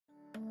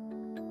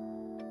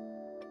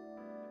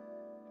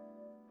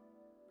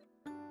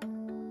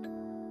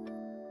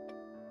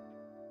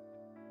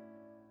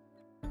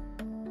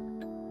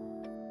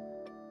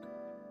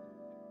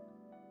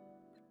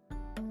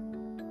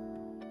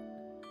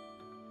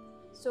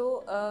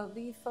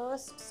We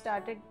first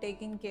started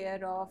taking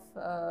care of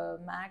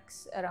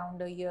Max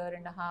around a year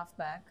and a half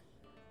back.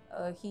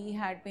 He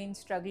had been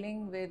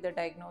struggling with the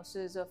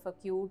diagnosis of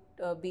acute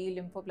B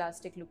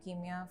lymphoblastic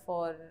leukemia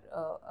for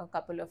a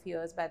couple of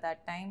years by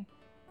that time.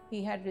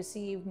 He had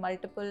received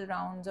multiple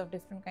rounds of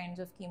different kinds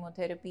of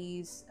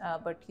chemotherapies,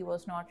 but he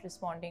was not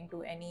responding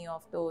to any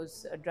of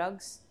those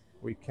drugs.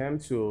 We came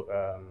to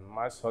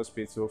Mass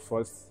Hospital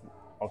 1st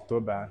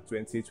October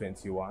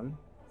 2021,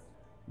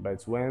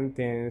 but when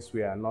things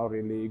were not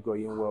really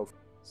going well.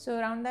 So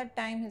around that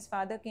time, his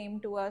father came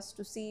to us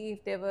to see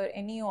if there were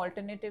any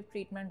alternative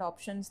treatment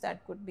options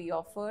that could be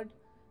offered.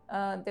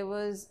 There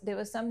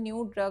were some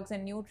new drugs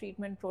and new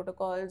treatment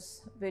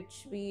protocols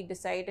which we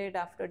decided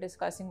after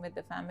discussing with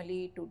the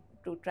family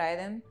to try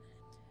them.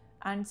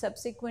 And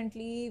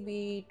subsequently,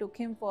 we took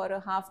him for a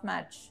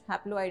half-match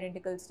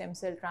haploidentical stem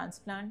cell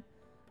transplant.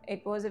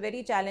 It was a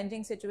very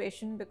challenging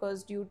situation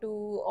because due to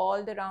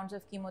all the rounds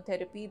of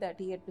chemotherapy that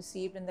he had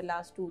received in the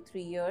last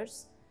 2-3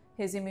 years,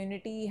 his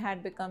immunity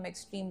had become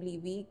extremely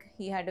weak.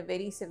 He had a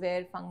very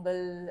severe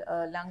fungal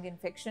lung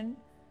infection,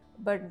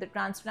 but the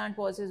transplant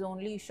was his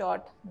only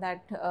shot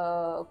that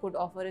could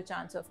offer a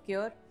chance of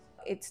cure.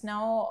 It's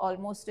now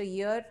almost a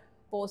year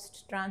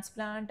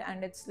post-transplant,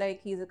 and it's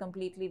like he's a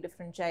completely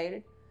different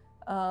child.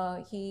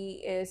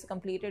 He has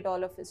completed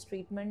all of his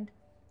treatment.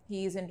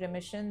 He is in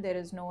remission. There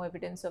is no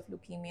evidence of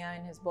leukemia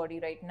in his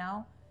body right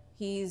now.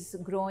 He's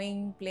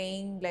growing,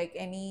 playing like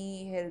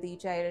any healthy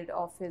child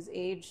of his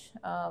age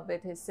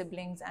with his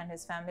siblings and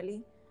his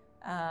family.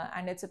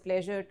 And it's a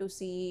pleasure to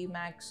see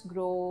Max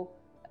grow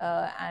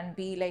and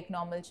be like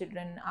normal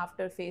children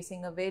after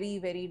facing a very,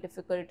 very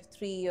difficult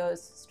 3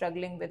 years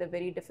struggling with a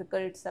very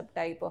difficult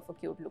subtype of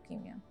acute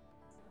leukemia.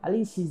 At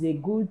least she's a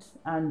good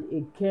and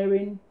a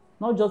caring,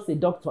 not just a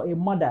doctor, a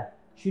mother.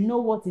 She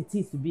knows what it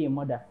is to be a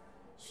mother.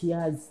 She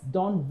has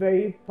done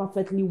very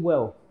perfectly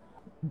well.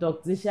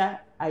 Dr. Esha,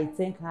 I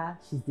thank her.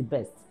 She's the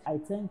best. I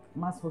thank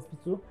Mass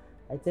Hospital.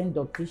 I thank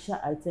Dr.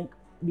 Esha. I thank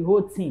the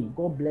whole team.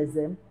 God bless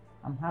them.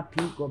 I'm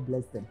happy. God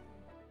bless them.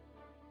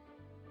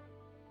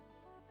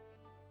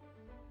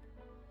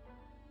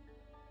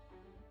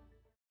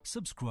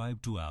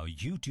 Subscribe to our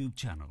YouTube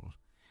channel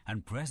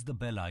and press the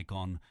bell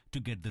icon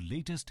to get the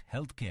latest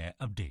healthcare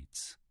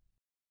updates.